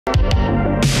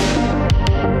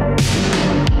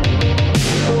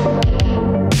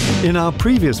In our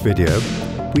previous video,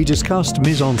 we discussed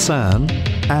mise-en-scene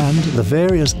and the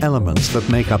various elements that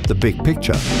make up the big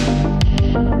picture.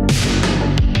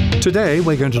 Today,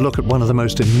 we're going to look at one of the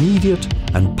most immediate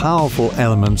and powerful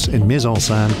elements in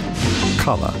mise-en-scene,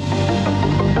 color.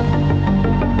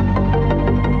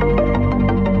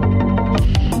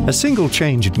 A single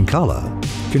change in color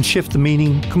can shift the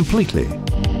meaning completely.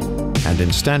 And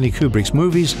in Stanley Kubrick's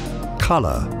movies,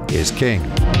 color is king.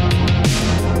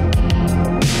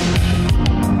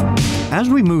 As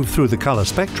we move through the color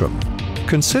spectrum,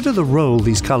 consider the role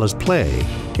these colors play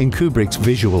in Kubrick's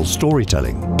visual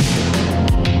storytelling.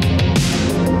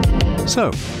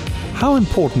 So, how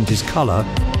important is color,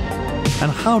 and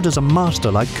how does a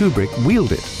master like Kubrick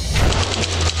wield it?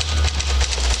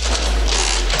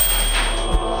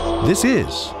 This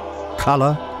is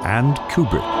Color and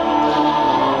Kubrick.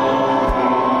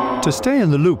 To stay in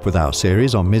the loop with our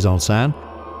series on mise-en-scene,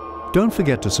 don't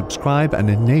forget to subscribe and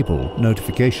enable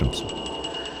notifications.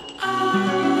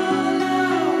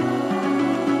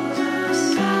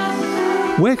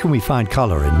 Where can we find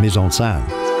color in mise-en-scene?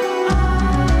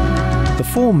 The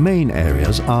four main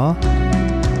areas are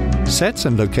sets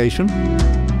and location,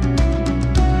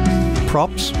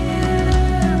 props,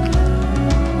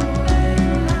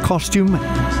 costume,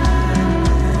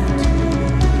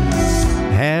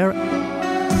 hair,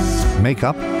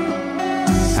 makeup,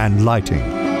 and lighting.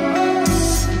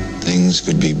 Things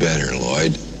could be better,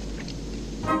 Lloyd.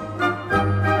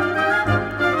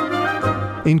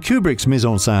 In Kubrick's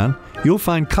mise-en-scene, you'll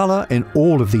find color in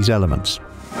all of these elements.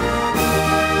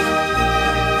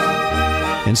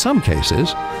 In some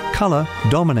cases, color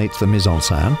dominates the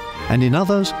mise-en-scene, and in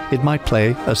others, it might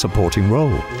play a supporting role.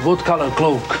 What color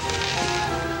cloak?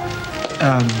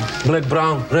 Black,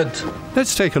 brown, red.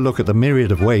 Let's take a look at the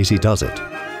myriad of ways he does it,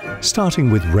 starting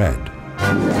with red.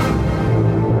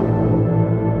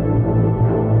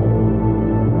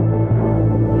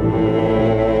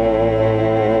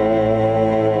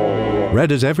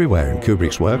 Red is everywhere in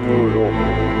Kubrick's work.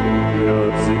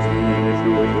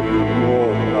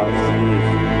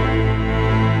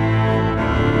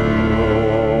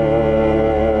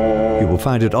 You will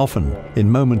find it often in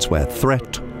moments where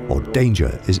threat or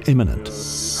danger is imminent.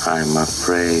 I'm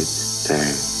afraid,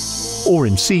 Dave. Or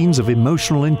in scenes of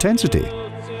emotional intensity.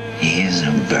 He is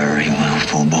a very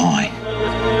willful boy.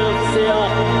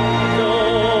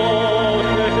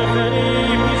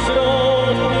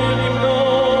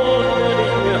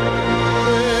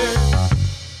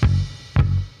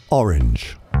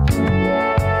 Orange.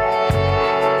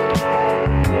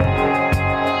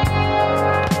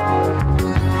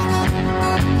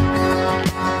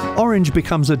 Orange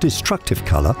becomes a destructive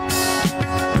color.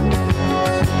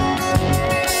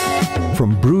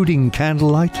 From brooding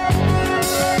candlelight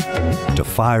to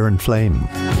fire and flame.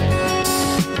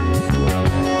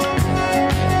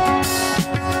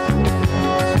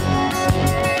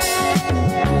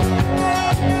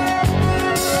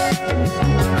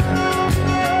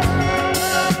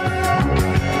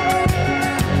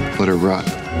 Let it rot.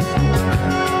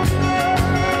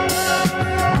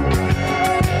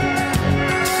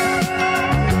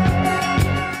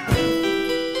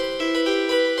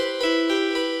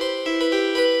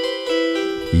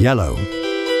 Yellow.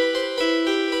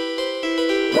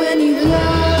 When you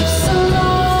love so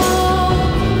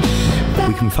long,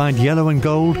 We can find yellow and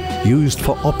gold used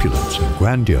for opulence and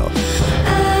grandeur.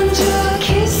 and your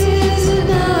kisses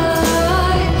and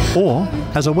I Or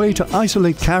as a way to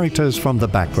isolate characters from the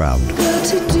background. got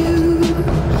to do.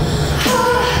 Ha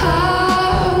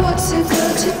ha, what's it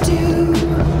got to do?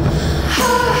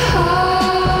 Ha ha.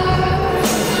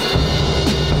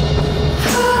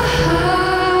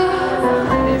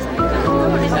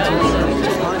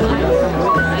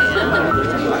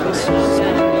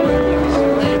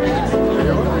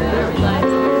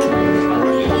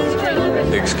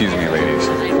 Excuse me, ladies.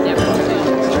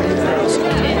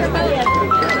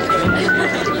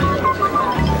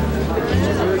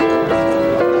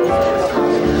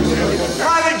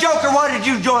 Private Joker, why did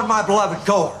you join my beloved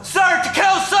corps? Sir, to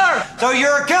kill, sir! So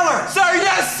you're a killer? Sir,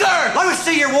 yes, sir! Let me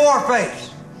see your war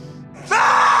face.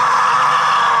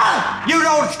 Ah! You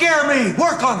don't scare me.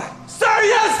 Work on it. Sir,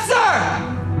 yes,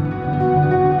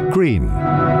 sir! Green.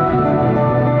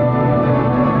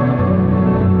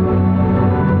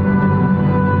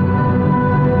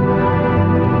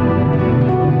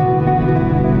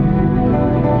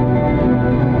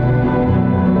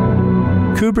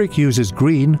 Kubrick uses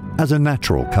green as a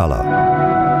natural color,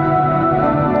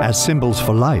 as symbols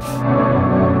for life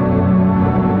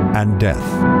and death.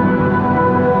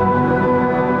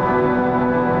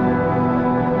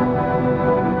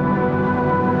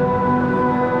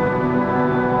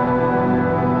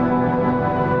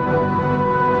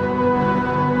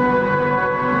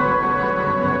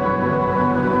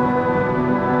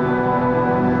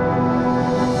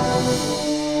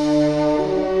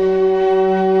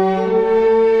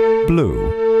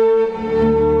 blue.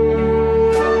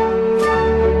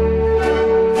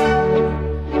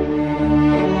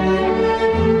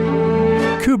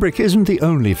 Kubrick isn't the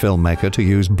only filmmaker to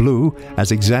use blue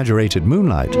as exaggerated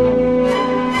moonlight.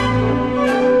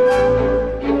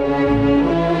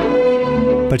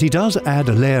 But he does add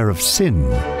a layer of sin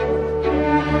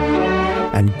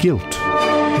and guilt.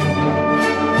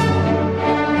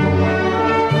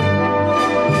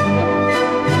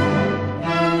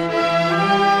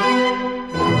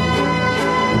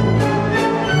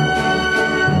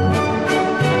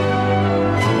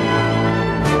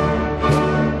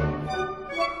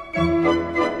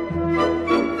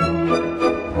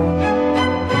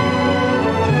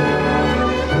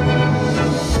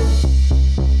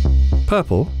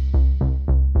 Purple.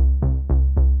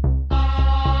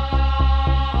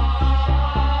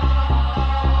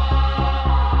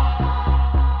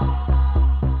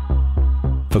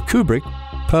 For Kubrick,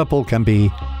 purple can be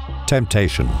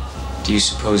temptation. Do you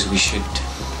suppose we should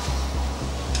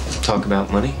talk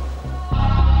about money?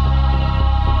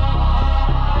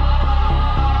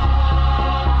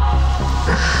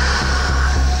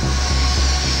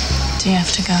 Do you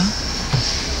have to go?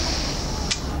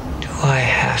 Do I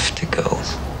have to go?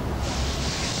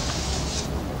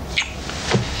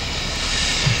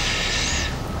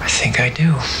 I think I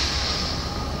do.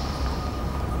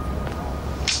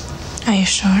 Are you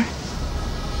sure?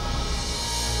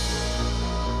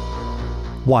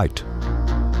 White.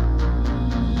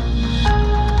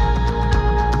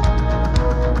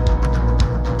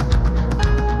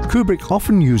 Kubrick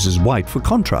often uses white for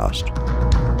contrast,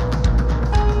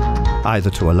 either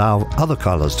to allow other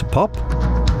colors to pop,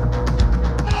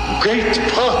 Great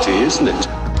party, isn't it?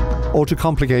 or to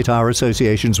complicate our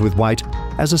associations with white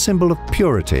as a symbol of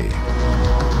purity.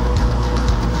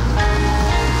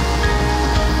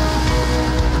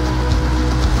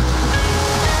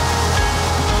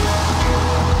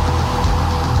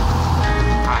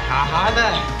 Hi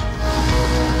there.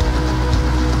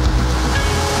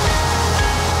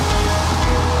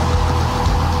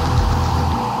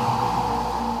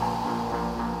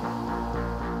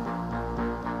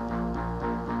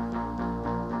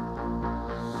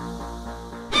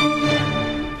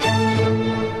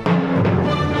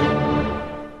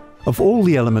 Of all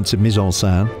the elements in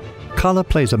mise-en-scene, color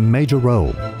plays a major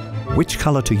role. Which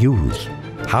color to use?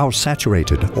 How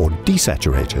saturated or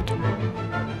desaturated?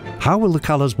 How will the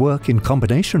colors work in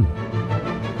combination?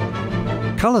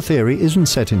 Color theory isn't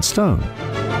set in stone.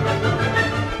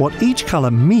 What each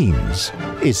color means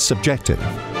is subjective,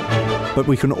 but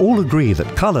we can all agree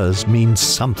that colors mean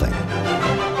something.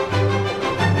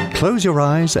 Close your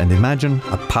eyes and imagine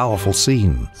a powerful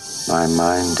scene. My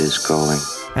mind is going.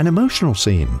 An emotional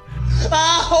scene.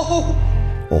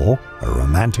 Ow! Or a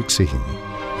romantic scene.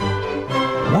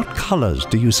 What colors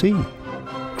do you see?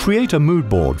 Create a mood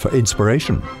board for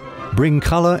inspiration. Bring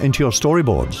color into your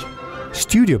storyboards.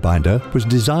 Studio Binder was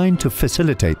designed to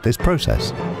facilitate this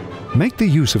process. Make the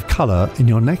use of color in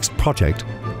your next project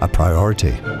a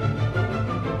priority.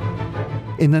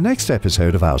 In the next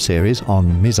episode of our series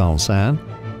on mise-en-scene,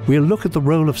 we'll look at the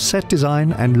role of set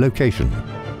design and location,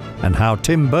 and how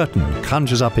Tim Burton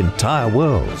conjures up entire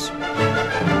worlds.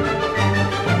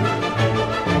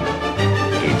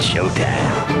 It's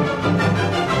showtime.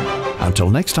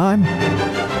 Until next time,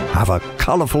 have a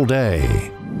colorful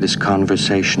day. This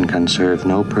conversation can serve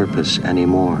no purpose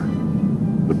anymore.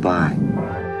 Goodbye.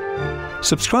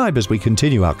 Subscribe as we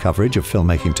continue our coverage of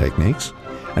filmmaking techniques,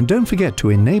 and don't forget to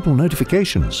enable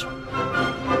notifications.